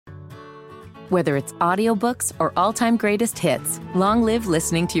Whether it's audiobooks or all-time greatest hits, long live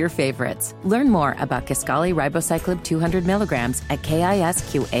listening to your favorites. Learn more about Kisqali Ribociclib 200 milligrams at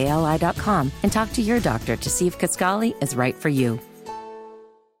KISQALI.com and talk to your doctor to see if Kisqali is right for you.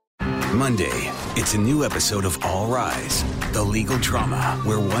 Monday, it's a new episode of All Rise, the legal drama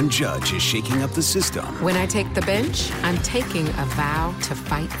where one judge is shaking up the system. When I take the bench, I'm taking a vow to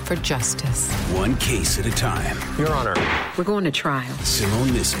fight for justice. One case at a time. Your Honor. We're going to trial. Simone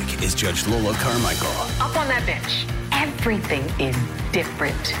Missick is Judge Lola Carmichael. Up on that bench. Everything is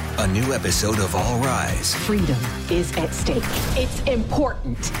different. A new episode of All Rise. Freedom is at stake. It's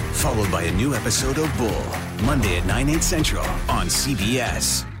important. Followed by a new episode of Bull. Monday at 9/8 Central on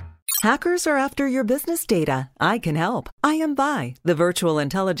CBS. Hackers are after your business data. I can help. I am Vi, the virtual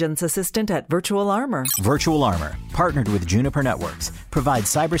intelligence assistant at Virtual Armor. Virtual Armor, partnered with Juniper Networks, provides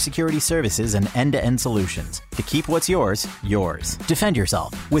cybersecurity services and end-to-end solutions to keep what's yours, yours. Defend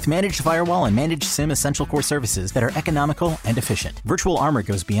yourself with managed firewall and managed SIEM essential core services that are economical and efficient. Virtual Armor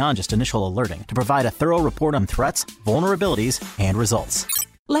goes beyond just initial alerting to provide a thorough report on threats, vulnerabilities, and results.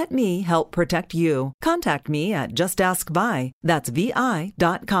 Let me help protect you. Contact me at JustAskVi. That's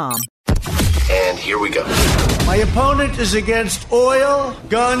VI.com. And here we go. My opponent is against oil,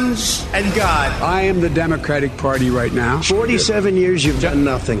 guns, and God. I am the Democratic Party right now. 47 years you've done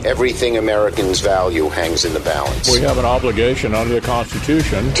nothing. Everything Americans value hangs in the balance. We have an obligation under the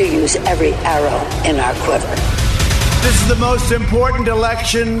Constitution to use every arrow in our quiver. This is the most important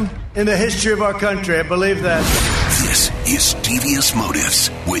election in the history of our country. I believe that. This is Devious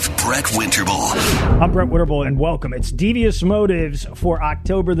Motives with Brett Winterble. I'm Brett Winterble, and welcome. It's Devious Motives for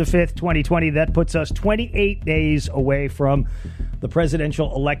October the 5th, 2020. That puts us 28 days away from the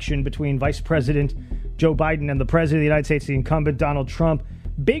presidential election between Vice President Joe Biden and the President of the United States, the incumbent Donald Trump.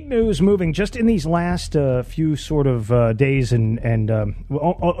 Big news moving just in these last few sort of days and a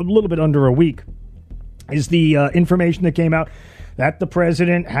little bit under a week is the information that came out that the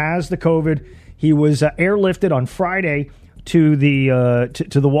president has the COVID. He was airlifted on Friday to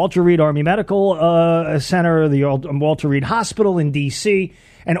the Walter Reed Army Medical Center, the Walter Reed Hospital in D.C.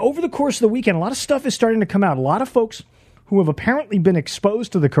 And over the course of the weekend, a lot of stuff is starting to come out. A lot of folks who have apparently been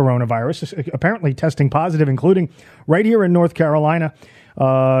exposed to the coronavirus, apparently testing positive, including right here in North Carolina.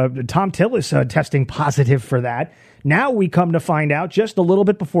 Tom Tillis testing positive for that. Now we come to find out just a little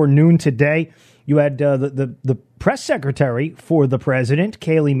bit before noon today, you had the press secretary for the president,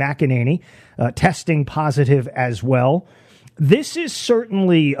 Kayleigh McEnany, testing positive as well. This is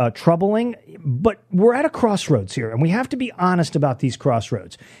certainly troubling, but we're at a crossroads here, and we have to be honest about these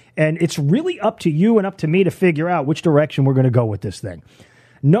crossroads. And it's really up to you and up to me to figure out which direction we're going to go with this thing.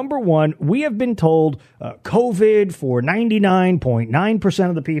 Number one, we have been told COVID for 99.9%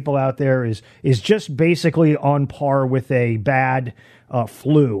 of the people out there is just basically on par with a bad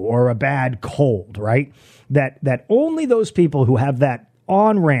flu or a bad cold, right? That only those people who have that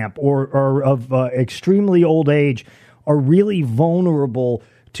on-ramp or of extremely old age are really vulnerable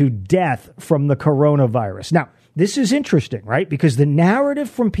to death from the coronavirus. Now, this is interesting, right? Because the narrative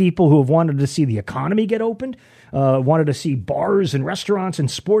from people who have wanted to see the economy get opened, wanted to see bars and restaurants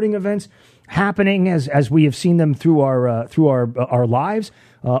and sporting events happening as we have seen them through our lives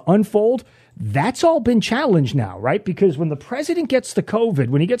unfold. That's all been challenged now, right? Because when the president gets the COVID,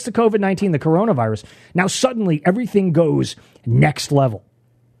 when he gets the COVID-19, the coronavirus, now suddenly everything goes next level.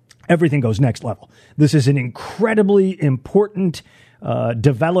 Everything goes next level. This is an incredibly important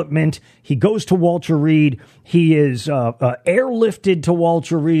development. He goes to Walter Reed. He is airlifted to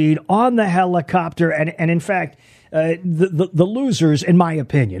Walter Reed on the helicopter. And in fact, the losers, in my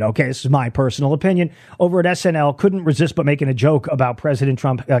opinion, okay, this is my personal opinion, over at SNL couldn't resist but making a joke about President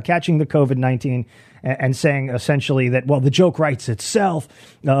Trump catching the COVID-19 and saying essentially that, well, the joke writes itself.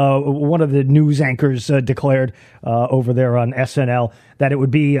 One of the news anchors declared over there on SNL that it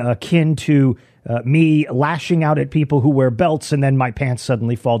would be akin to me lashing out at people who wear belts and then my pants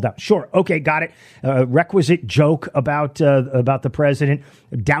suddenly fall down. Sure. Okay. Got it. Requisite joke about the president,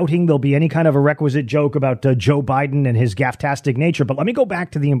 doubting there'll be any kind of a requisite joke about Joe Biden and his gafftastic nature. But let me go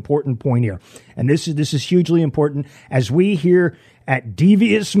back to the important point here. And this is hugely important as we hear at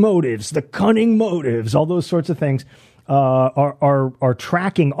Devious Motives, the cunning motives, all those sorts of things are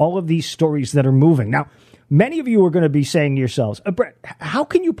tracking all of these stories that are moving. Now, many of you are going to be saying to yourselves, Brett, how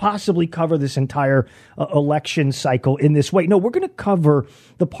can you possibly cover this entire election cycle in this way? No, we're going to cover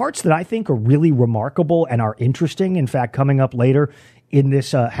the parts that I think are really remarkable and are interesting. In fact, coming up later in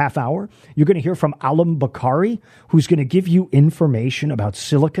this half hour, you're going to hear from Alam Bakari, who's going to give you information about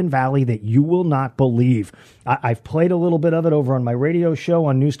Silicon Valley that you will not believe. I've played a little bit of it over on my radio show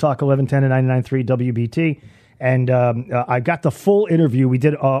on News Talk 1110 and 99.3 WBT. And I got the full interview. We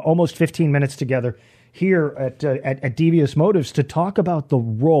did almost 15 minutes together here at Devious Motives to talk about the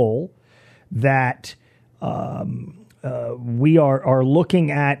role that we are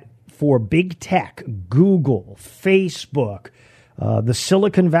looking at for big tech, Google, Facebook, the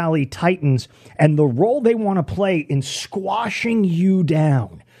Silicon Valley Titans, and the role they want to play in squashing you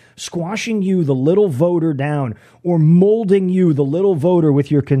down, squashing you, the little voter, down, or molding you, the little voter, with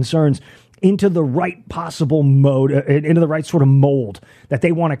your concerns into the right possible mode, into the right sort of mold that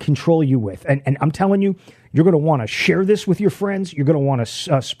they want to control you with. And I'm telling you, you're going to want to share this with your friends. You're going to want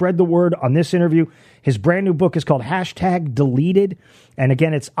to spread the word on this interview. His brand new book is called #Deleted. And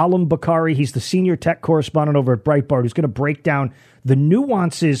again, it's Alam Bakari. He's the senior tech correspondent over at Breitbart, who's going to break down the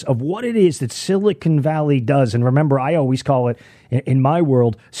nuances of what it is that Silicon Valley does. And remember, I always call it, in my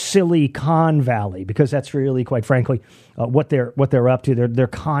world, Silicon Valley, because that's really, quite frankly, what they're up to. They're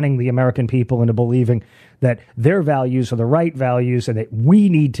conning the American people into believing that their values are the right values and that we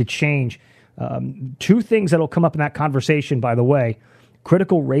need to change. Two things that'll come up in that conversation, by the way: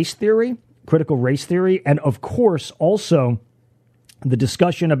 critical race theory, and of course also the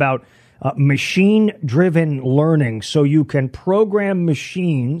discussion about machine-driven learning. So you can program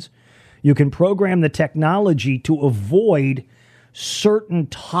machines, you can program the technology to avoid certain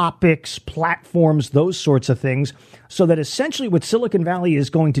topics, platforms, those sorts of things, so that essentially what Silicon Valley is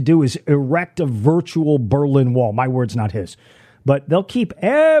going to do is erect a virtual Berlin Wall. My word's not his. But they'll keep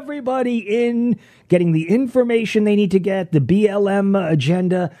everybody in, getting the information they need to get, the BLM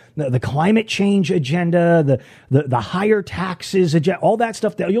agenda, the climate change agenda, the higher taxes agenda, all that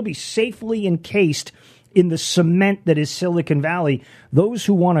stuff. You'll be safely encased in the cement that is Silicon Valley. Those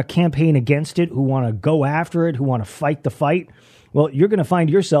who want to campaign against it, who want to go after it, who want to fight the fight, well, you're going to find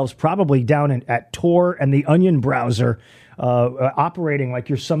yourselves probably down at Tor and the Onion browser, operating like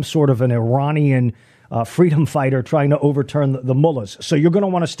you're some sort of an Iranian freedom fighter trying to overturn the mullahs. So you're going to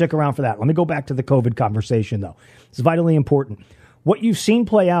want to stick around for that. Let me go back to the COVID conversation, though. It's vitally important. What you've seen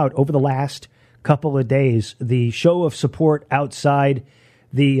play out over the last couple of days, the show of support outside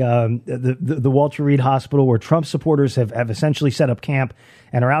the Walter Reed Hospital, where Trump supporters have essentially set up camp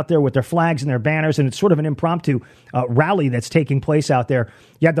and are out there with their flags and their banners, and it's sort of an impromptu rally that's taking place out there.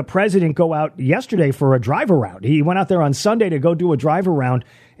 You had the president go out yesterday for a drive around. He went out there on Sunday to go do a drive around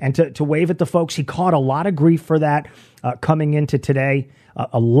and to wave at the folks. He caught a lot of grief for that coming into today.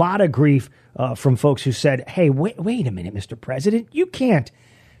 A lot of grief from folks who said, hey, wait a minute, Mr. President, you can't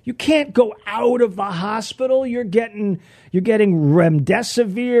go out of the hospital. You're getting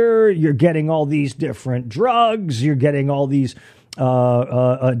remdesivir. You're getting all these different drugs. You're getting all these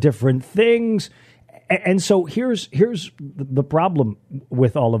different things. And so here's the problem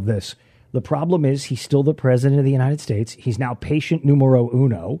with all of this. The problem is he's still the president of the United States. He's now patient numero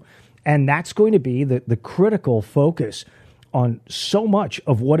uno. And that's going to be the critical focus on so much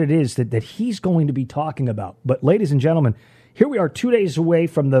of what it is that he's going to be talking about. But ladies and gentlemen, here we are 2 days away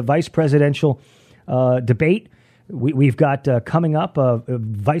from the vice presidential debate. We've got coming up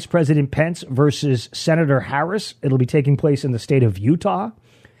Vice President Pence versus Senator Harris. It'll be taking place in the state of Utah.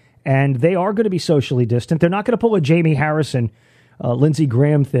 And they are going to be socially distant. They're not going to pull a Jamie Harrison, Lindsey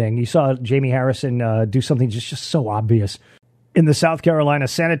Graham thing. You saw Jamie Harrison do something just so obvious in the South Carolina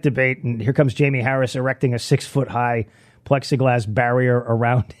Senate debate. And here comes Jamie Harris erecting a 6-foot-high plexiglass barrier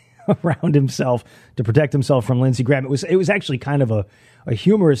around himself to protect himself from Lindsey Graham. It was actually kind of a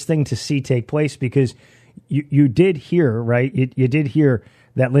humorous thing to see take place, because you did hear, right? You did hear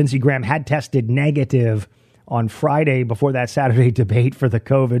that Lindsey Graham had tested negative on Friday before that Saturday debate for the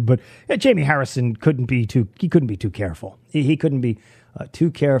COVID, but Jamie Harrison couldn't be too careful. He couldn't be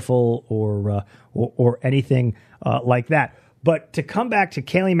too careful or anything like that. But to come back to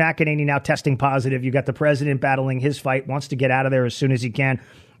Kayleigh McEnany now testing positive, you got the president battling his fight, wants to get out of there as soon as he can.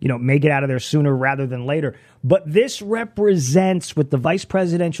 May get out of there sooner rather than later. But this represents, with the vice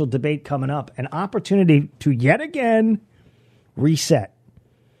presidential debate coming up, an opportunity to yet again reset.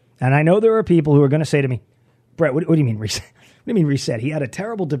 And I know there are people who are going to say to me, Brett, what do you mean reset? What do you mean reset? He had a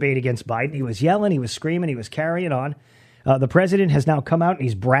terrible debate against Biden. He was yelling, he was screaming, he was carrying on. The president has now come out and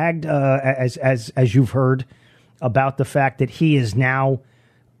he's bragged, as you've heard, about the fact that he is now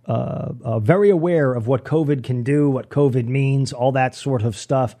very aware of what COVID can do, what COVID means, all that sort of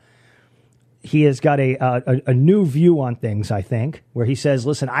stuff. He has got a new view on things, I think, where he says,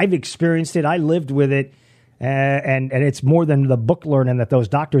 listen, I've experienced it. I lived with it. And it's more than the book learning that those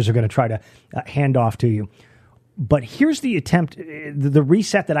doctors are going to try to hand off to you. But here's the attempt, the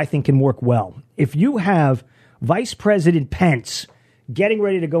reset that I think can work well. If you have Vice President Pence getting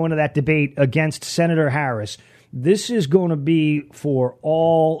ready to go into that debate against Senator Harris, this is going to be for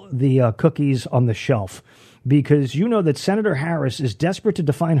all the cookies on the shelf. because you know that Senator Harris is desperate to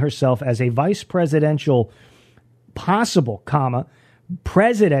define herself as a vice presidential possible,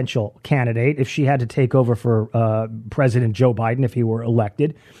 presidential candidate if she had to take over for President Joe Biden if he were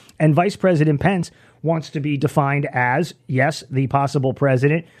elected. And Vice President Pence wants to be defined as, yes, the possible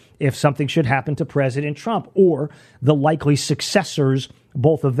president if something should happen to President Trump or the likely successors,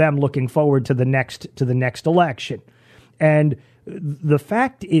 both of them looking forward to the next election. And the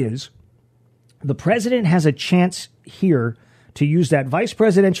fact is, the president has a chance here to use that vice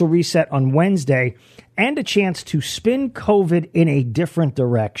presidential reset on Wednesday and a chance to spin COVID in a different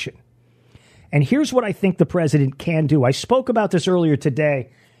direction. And here's what I think the president can do. I spoke about this earlier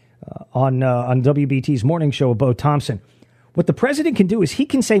today on WBT's morning show with Bo Thompson. What the president can do is he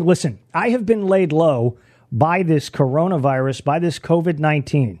can say, listen, I have been laid low by this coronavirus, by this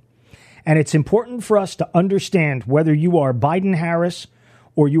COVID-19. And it's important for us to understand whether you are Biden-Harris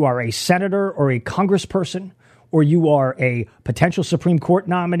or you are a senator or a congressperson or you are a potential Supreme Court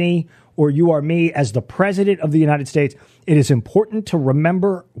nominee or you are me as the president of the United States. It is important to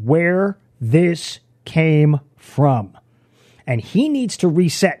remember where this came from. And he needs to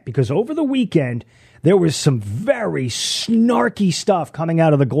reset because over the weekend, there was some very snarky stuff coming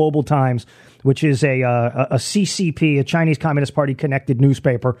out of the Global Times, which is a CCP, a Chinese Communist Party connected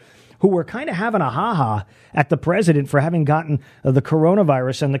newspaper, who were kind of having a ha-ha at the president for having gotten the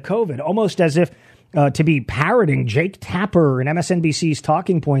coronavirus and the COVID, almost as if to be parroting Jake Tapper and MSNBC's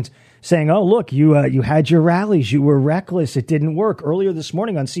Talking Points, saying, oh, look, you had your rallies, you were reckless, it didn't work. Earlier this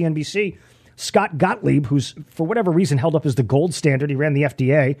morning on CNBC, Scott Gottlieb, who's for whatever reason held up as the gold standard, he ran the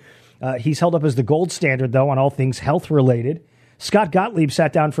FDA, he's held up as the gold standard, though, on all things health-related. Scott Gottlieb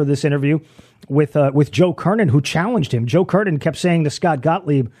sat down for this interview with Joe Kernan, who challenged him. Joe Kernan kept saying to Scott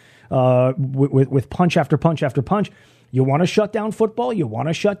Gottlieb, with punch after punch after punch, you want to shut down football? You want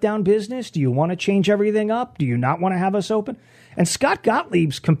to shut down business? Do you want to change everything up? Do you not want to have us open? And Scott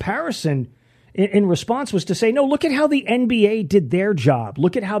Gottlieb's comparison in response was to say, no, look at how the NBA did their job.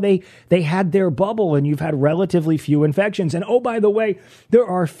 Look at how they had their bubble and you've had relatively few infections. And oh, by the way, there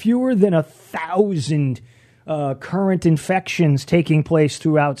are fewer than 1,000 current infections taking place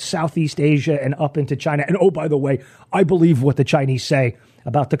throughout Southeast Asia and up into China. And oh, by the way, I believe what the Chinese say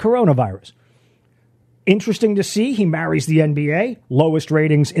about the coronavirus. Interesting to see, he marries the NBA, lowest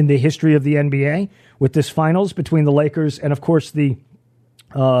ratings in the history of the NBA, with this finals between the Lakers and, of course, the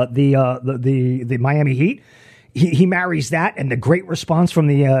Miami Heat. He marries that and the great response from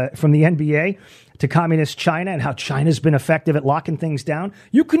the NBA to communist China and how China's been effective at locking things down.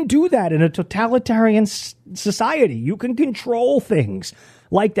 You can do that in a totalitarian society. You can control things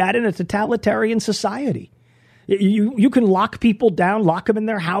like that in a totalitarian society. You can lock people down, lock them in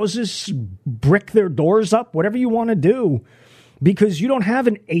their houses, brick their doors up, whatever you want to do, because you don't have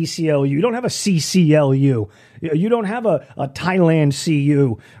an ACLU, you don't have a CCLU, you don't have a Thailand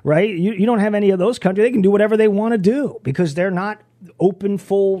CU, right? You don't have any of those countries. They can do whatever they want to do because they're not open,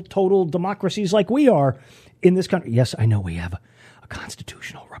 full, total democracies like we are in this country. Yes, I know we have a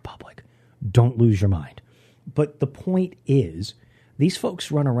constitutional republic. Don't lose your mind. But the point is, these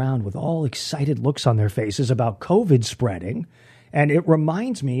folks run around with all excited looks on their faces about COVID spreading, and it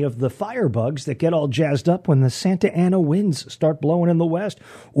reminds me of the firebugs that get all jazzed up when the Santa Ana winds start blowing in the west.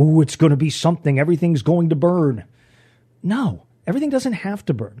 Ooh, it's going to be something. Everything's going to burn. No, everything doesn't have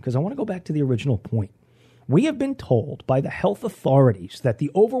to burn, because I want to go back to the original point. We have been told by the health authorities that the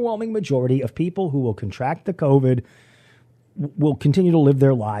overwhelming majority of people who will contract the COVID will continue to live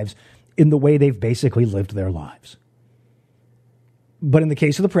their lives in the way they've basically lived their lives. But in the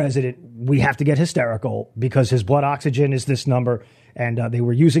case of the president, we have to get hysterical because his blood oxygen is this number, and they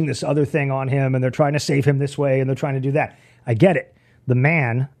were using this other thing on him, and they're trying to save him this way, and they're trying to do that. I get it. The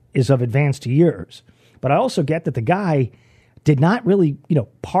man is of advanced years. But I also get that the guy did not really,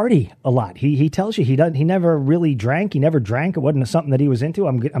 party a lot. He tells you he never really drank. He never drank. It wasn't something that he was into.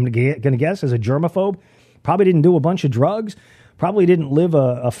 I'm going to guess as a germaphobe. Probably didn't do a bunch of drugs. Probably didn't live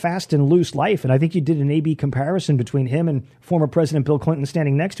a fast and loose life. And I think you did an A-B comparison between him and former President Bill Clinton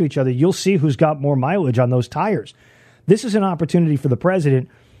standing next to each other. You'll see who's got more mileage on those tires. This is an opportunity for the president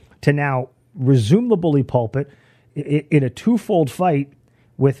to now resume the bully pulpit in a twofold fight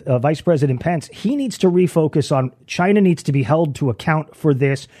with Vice President Pence. He needs to refocus on China needs to be held to account for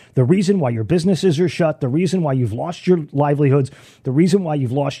this. The reason why your businesses are shut, the reason why you've lost your livelihoods, the reason why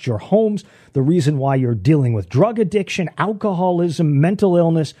you've lost your homes, the reason why you're dealing with drug addiction, alcoholism, mental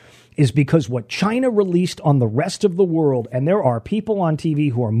illness is because what China released on the rest of the world, and there are people on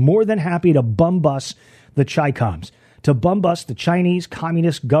TV who are more than happy to bum bus the Chi-Coms, to bum bust the Chinese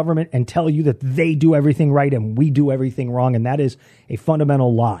communist government and tell you that they do everything right and we do everything wrong, and that is a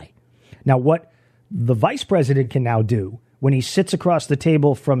fundamental lie. Now, what the vice president can now do when he sits across the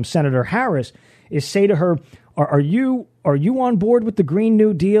table from Senator Harris is say to her, are you on board with the Green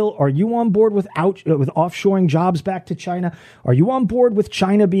New Deal? Are you on board with offshoring jobs back to China? Are you on board with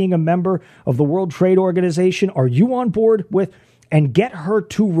China being a member of the World Trade Organization? Are you on board with, and get her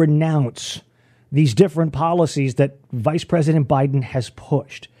to renounce these different policies that Vice President Biden has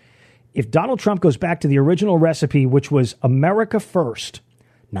pushed. If Donald Trump goes back to the original recipe, which was America first,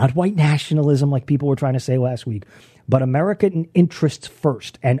 not white nationalism like people were trying to say last week, but American interests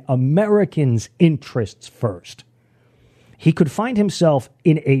first and Americans' interests first, he could find himself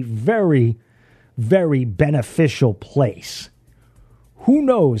in a very, very beneficial place. Who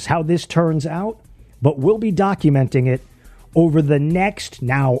knows how this turns out, but we'll be documenting it over the next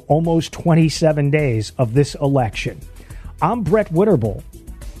now almost 27 days of this election. I'm Brett Winterbull.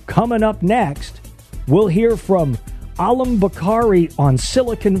 Coming up next, we'll hear from Alam Bakari on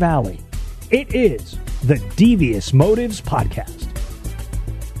Silicon Valley. It is the Devious Motives Podcast.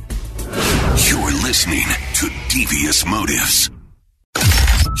 You're listening to Devious Motives.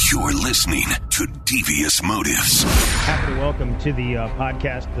 You're listening to Devious Motives. Happy to welcome to the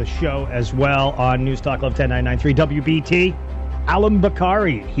podcast, the show as well on News Talk Love 10993 WBT. Alam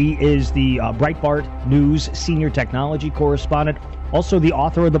Bakari. He is the Breitbart News senior technology correspondent, also the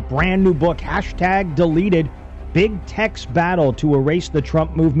author of the brand new book, #Deleted, Big Tech's Battle to Erase the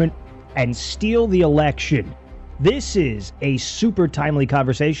Trump Movement and Steal the Election. This is a super timely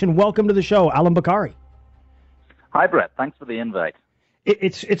conversation. Welcome to the show, Alam Bakari. Hi, Brett. Thanks for the invite.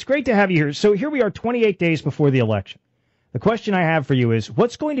 It's great to have you here. So here we are 28 days before the election. The question I have for you is,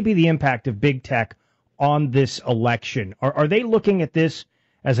 what's going to be the impact of big tech on this election? Are they looking at this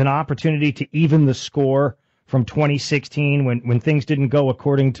as an opportunity to even the score from 2016 when things didn't go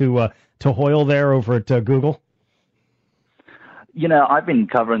according to Hoyle there over at Google? You know, I've been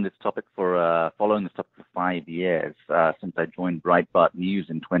covering this topic following this topic for 5 years, since I joined Breitbart News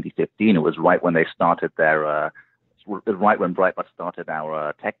in 2015. It was right when they started right when Breitbart started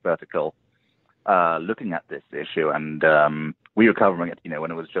our tech vertical, looking at this issue. And we were covering it,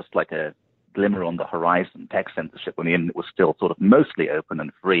 when it was just like a glimmer on the horizon, tech censorship, when the internet was still sort of mostly open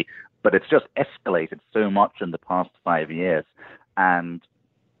and free. But it's just escalated so much in the past 5 years. And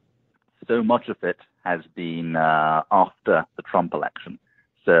so much of it has been after the Trump election.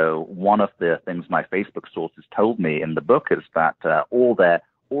 So one of the things my Facebook sources told me in the book is that all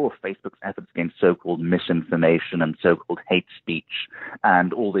of Facebook's efforts against so-called misinformation and so-called hate speech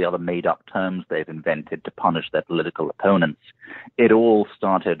and all the other made-up terms they've invented to punish their political opponents, it all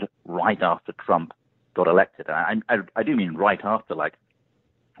started right after Trump got elected. I do mean right after, like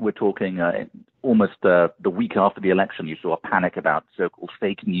we're talking almost the week after the election, you saw a panic about so-called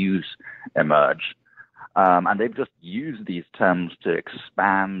fake news emerge. And they've just used these terms to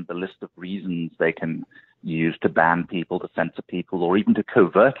expand the list of reasons they can use to ban people, to censor people, or even to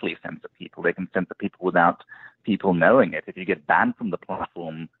covertly censor people. They can censor people without people knowing it. If you get banned from the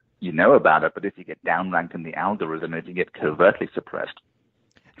platform, you know about it. But if you get downranked in the algorithm, if you get covertly suppressed,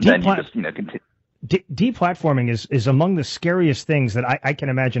 then you just, continue. Deplatforming is among the scariest things that I can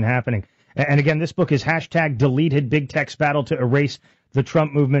imagine happening. And again, this book is #Deleted, Big Tech's Battle to Erase the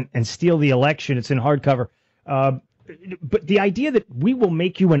Trump Movement and Steal the Election. It's in hardcover. But the idea that we will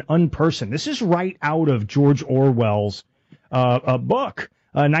make you an unperson, this is right out of George Orwell's book,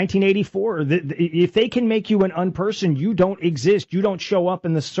 1984. If they can make you an unperson, you don't exist. You don't show up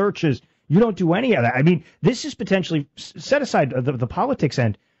in the searches. You don't do any of that. I mean, this is potentially, set aside the politics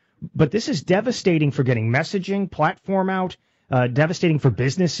end, but this is devastating for getting messaging, platform out, devastating for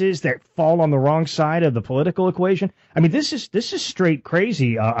businesses that fall on the wrong side of the political equation. I mean, this is straight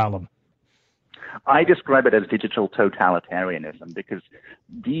crazy, Alam. I describe it as digital totalitarianism because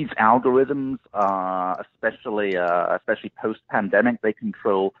these algorithms are, especially post-pandemic, they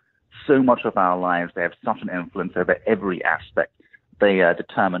control so much of our lives. They have such an influence over every aspect. They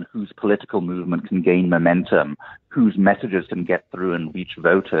determine whose political movement can gain momentum, whose messages can get through and reach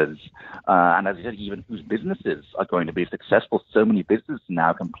voters, and as I said, even whose businesses are going to be successful. So many businesses are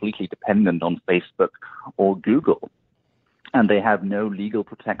now completely dependent on Facebook or Google. And they have no legal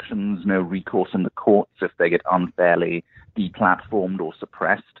protections, no recourse in the courts if they get unfairly deplatformed or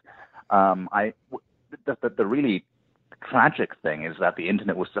suppressed. The really tragic thing is that the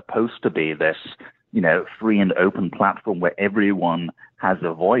internet was supposed to be this, free and open platform where everyone has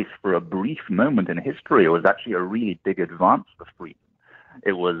a voice. For a brief moment in history, it was actually a really big advance for freedom.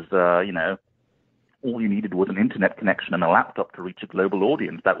 It was, all you needed was an internet connection and a laptop to reach a global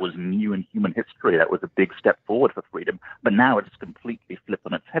audience. That was new in human history. That was a big step forward for freedom. But now it's completely flipped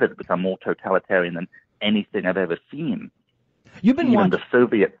on its head. It's become more totalitarian than anything I've ever seen. You've been even the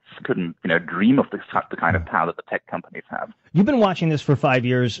Soviets couldn't, dream of the kind of power that the tech companies have. You've been watching this for 5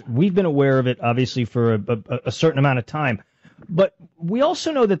 years. We've been aware of it, obviously, for a certain amount of time. But we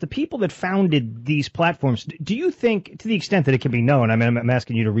also know that the people that founded these platforms, do you think, to the extent that it can be known, I mean, I'm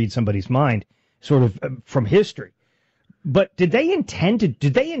asking you to read somebody's mind, sort of from history, but did they intend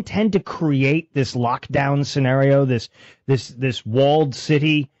to create this lockdown scenario, this walled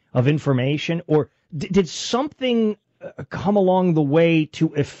city of information, or did something come along the way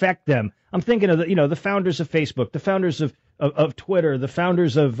to affect them? I'm thinking of the founders of Facebook, the founders of Twitter, the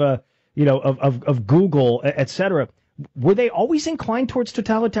founders of Google, etc. Were they always inclined towards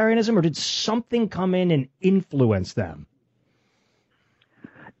totalitarianism, or did something come in and influence them?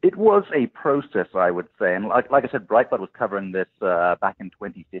 It was a process, I would say. And like I said, Breitbart was covering this back in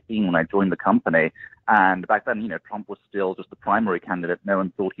 2015 when I joined the company. And back then, Trump was still just the primary candidate. No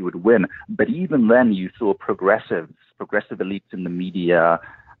one thought he would win. But even then, you saw progressive elites in the media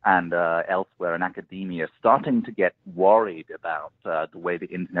and elsewhere in academia starting to get worried about the way the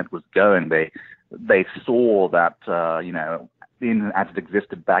internet was going. They saw that, the internet as it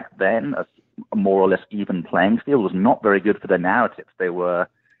existed back then, a more or less even playing field, was not very good for their narratives. They were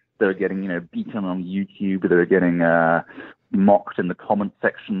getting, beaten on YouTube. They were getting mocked in the comment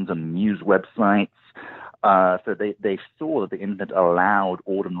sections and news websites. So they saw that the internet allowed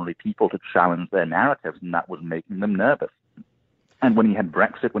ordinary people to challenge their narratives, and that was making them nervous. And when you had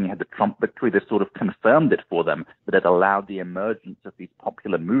Brexit, when you had the Trump victory, this sort of confirmed it for them, that it allowed the emergence of these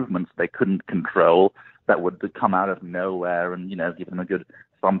popular movements they couldn't control that would come out of nowhere and, give them a good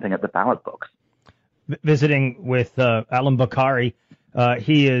thumping at the ballot box. Visiting with Alan Bakari,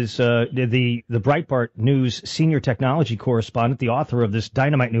 he is the Breitbart News senior technology correspondent, the author of this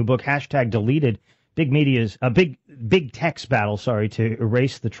dynamite new book, #Deleted, Big Tech's battle, to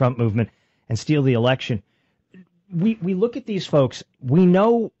erase the Trump movement and steal the election. We look at these folks. We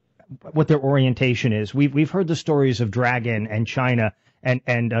know what their orientation is. We've heard the stories of Dragon and China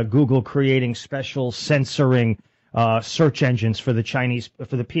and Google creating special censoring search engines for the Chinese,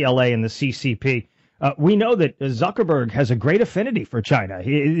 for the PLA and the CCP. We know that Zuckerberg has a great affinity for China.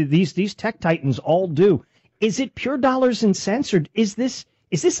 These tech titans all do. Is it pure dollars and cents, or is this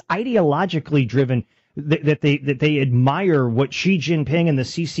ideologically driven? That they admire what Xi Jinping and the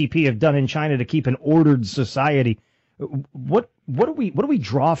CCP have done in China to keep an ordered society. What do we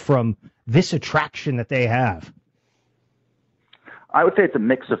draw from this attraction that they have? I would say it's a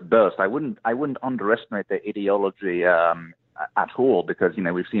mix of both. I wouldn't underestimate their ideology at all, because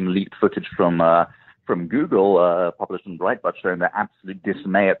we've seen leaked footage from Google published in Breitbart showing their absolute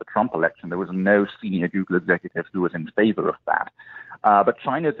dismay at the Trump election. There was no senior Google executive who was in favor of that. But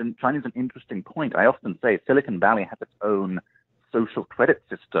China's an interesting point. I often say Silicon Valley has its own social credit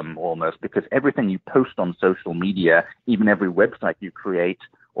system almost, because everything you post on social media, even every website you create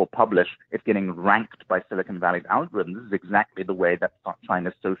or publish, is getting ranked by Silicon Valley's algorithm. This is exactly the way that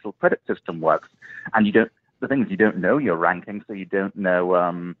China's social credit system works. And the thing is, you don't know your ranking, so you don't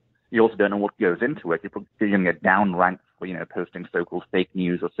know. You also don't know what goes into it. You're getting a down rank for, posting so-called fake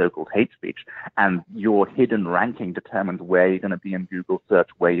news or so-called hate speech. And your hidden ranking determines where you're going to be in Google search,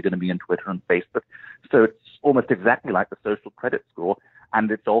 where you're going to be in Twitter and Facebook. So it's almost exactly like the social credit score.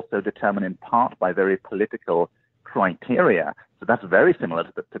 And it's also determined in part by very political criteria. So that's very similar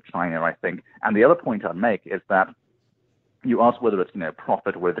to China, I think. And the other point I'd make is that you ask whether it's,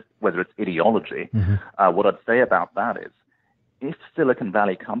 profit, whether it's ideology. Mm-hmm. What I'd say about that is, if Silicon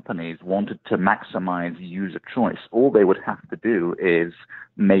Valley companies wanted to maximize user choice, all they would have to do is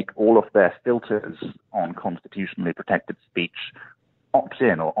make all of their filters on constitutionally protected speech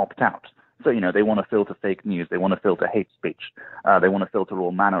opt-in or opt-out. So, they want to filter fake news, they want to filter hate speech, they want to filter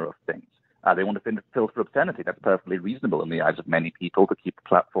all manner of things. They want to filter obscenity. That's perfectly reasonable in the eyes of many people to keep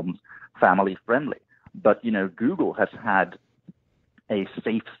platforms family-friendly. But, Google has had a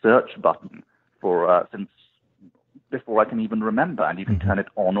safe search button for since before I can even remember, and you can turn it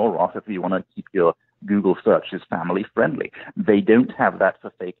on or off if you want to keep your Google searches family-friendly. They don't have that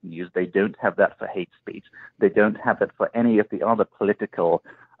for fake news. They don't have that for hate speech. They don't have that for any of the other political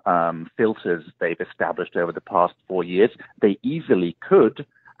filters they've established over the past 4 years. They easily could,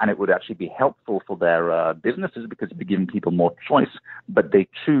 and it would actually be helpful for their businesses because it'd be giving people more choice, but they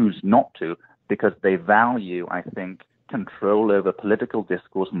choose not to because they value, I think, control over political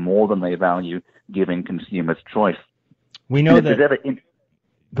discourse more than they value giving consumers choice. We know that.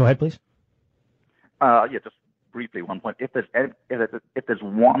 Go ahead, please. Just briefly, one point. If there's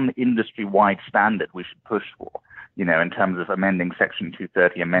one industry-wide standard we should push for, in terms of amending Section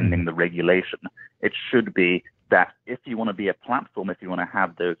 230, amending the regulation, it should be that if you want to be a platform, if you want to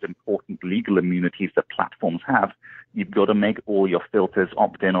have those important legal immunities that platforms have, you've got to make all your filters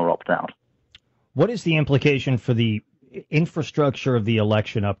opt-in or opt-out. What is the implication for the infrastructure of the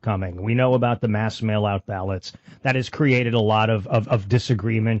election upcoming? We know about the mass mail-out ballots. That has created a lot of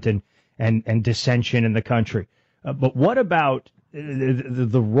disagreement and dissension in the country. But what about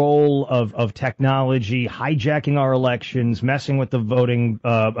the role of technology, hijacking our elections, messing with the voting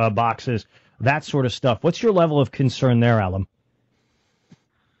boxes, that sort of stuff? What's your level of concern there, Alam?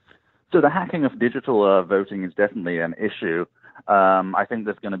 So the hacking of digital voting is definitely an issue. I think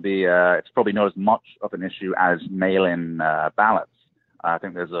there's going to be, it's probably not as much of an issue as mail-in ballots. I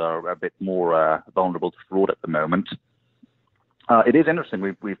think there's a bit more vulnerable to fraud at the moment. It is interesting.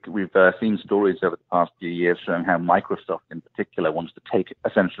 We've seen stories over the past few years showing how Microsoft in particular wants to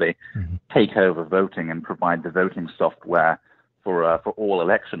take over voting and provide the voting software for all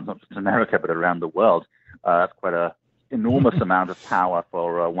elections, not just in America, but around the world. That's quite an enormous amount of power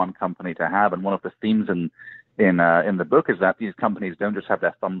for one company to have. And one of the themes in the book is that these companies don't just have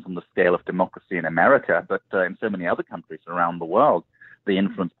their thumbs on the scale of democracy in America, but in so many other countries around the world. They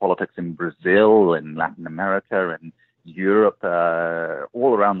influence politics in Brazil, in Latin America, and Europe,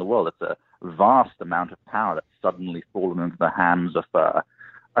 all around the world. It's a vast amount of power that's suddenly fallen into the hands of a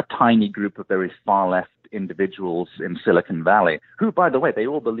tiny group of very far-left individuals in Silicon Valley, who, by the way, they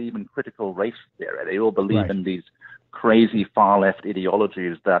all believe in critical race theory. They all believe in these crazy far-left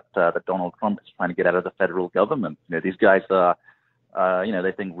ideologies that Donald Trump is trying to get out of the federal government. These guys are,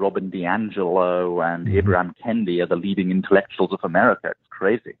 they think Robin DiAngelo and Ibram Kendi are the leading intellectuals of America. It's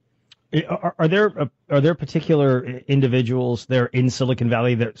crazy. Are there particular individuals there in Silicon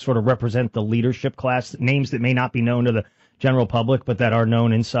Valley that sort of represent the leadership class, names that may not be known to the general public, but that are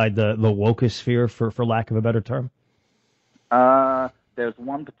known inside the wokosphere, for lack of a better term? There's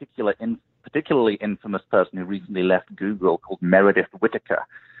one particularly infamous person who recently left Google called Meredith Whittaker,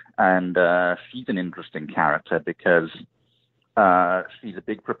 and she's an interesting character because she's a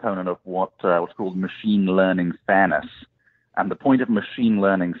big proponent of what's called machine learning fairness. And the point of machine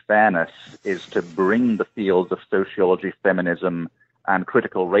learning fairness is to bring the fields of sociology, feminism, and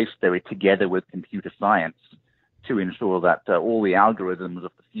critical race theory together with computer science to ensure that all the algorithms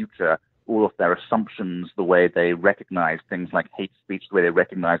of the future, all of their assumptions, the way they recognize things like hate speech, the way they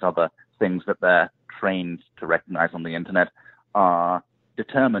recognize other things that they're trained to recognize on the internet, are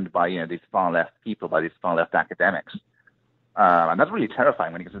determined by these far left people, by these far left academics. And that's really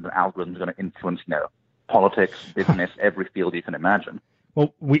terrifying when you consider that algorithms are going to influence, politics, business, every field you can imagine.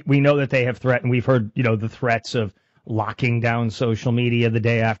 Well, we know that they have threatened. We've heard, the threats of locking down social media the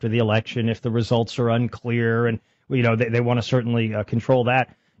day after the election if the results are unclear, and they want to certainly control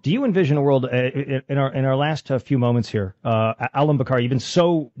that. Do you envision a world in our last few moments here, Alam Bakari? You've been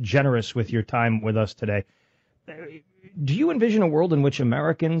so generous with your time with us today. Do you envision a world in which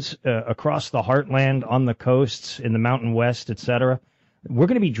Americans across the heartland, on the coasts, in the Mountain West, etc., we're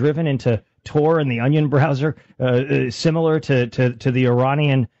going to be driven into Tor and the Onion browser, similar to the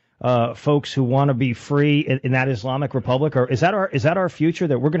Iranian folks who want to be free in that Islamic Republic? Or is that our future,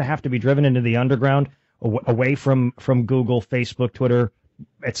 that we're going to have to be driven into the underground, away from Google, Facebook, Twitter,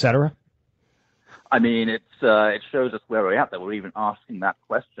 etc.? I mean, it shows us where we're at, that we're even asking that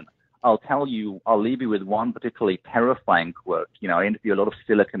question. I'll leave you with one particularly terrifying quote. I interview a lot of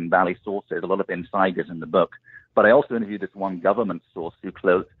Silicon Valley sources, a lot of insiders in the book, but I also interviewed this one government source who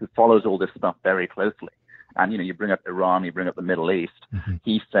follows all this stuff very closely. And, you bring up Iran, you bring up the Middle East. Mm-hmm.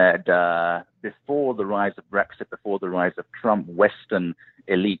 He said, before the rise of Brexit, before the rise of Trump, Western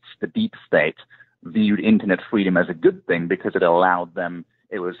elites, the deep state, viewed internet freedom as a good thing because it allowed them,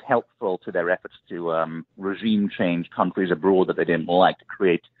 it was helpful to their efforts to regime change countries abroad that they didn't like, to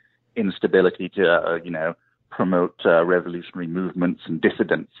create instability, to, promote revolutionary movements and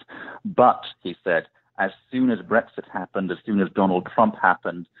dissidents. But, he said, as soon as Brexit happened, as soon as Donald Trump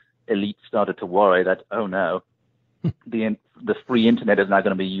happened, elites started to worry that, oh no, the free internet is now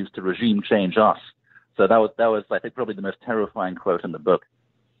going to be used to regime change us. So that was I think, probably the most terrifying quote in the book.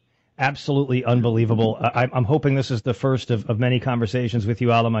 Absolutely unbelievable. I'm hoping this is the first of many conversations with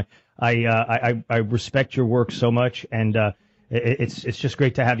you, Alam. I respect your work so much, and it's just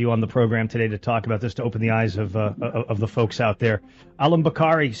great to have you on the program today to talk about this, to open the eyes of the folks out there. Alam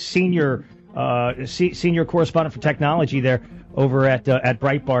Bakari, senior correspondent for technology there over at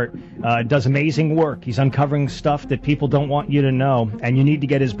Breitbart, does amazing work. He's uncovering stuff that people don't want you to know, and you need to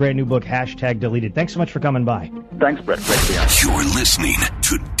get his brand new book, #Deleted. Thanks so much for coming by. Thanks, Brett. Great to be on. You're listening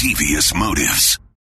to Devious Motives.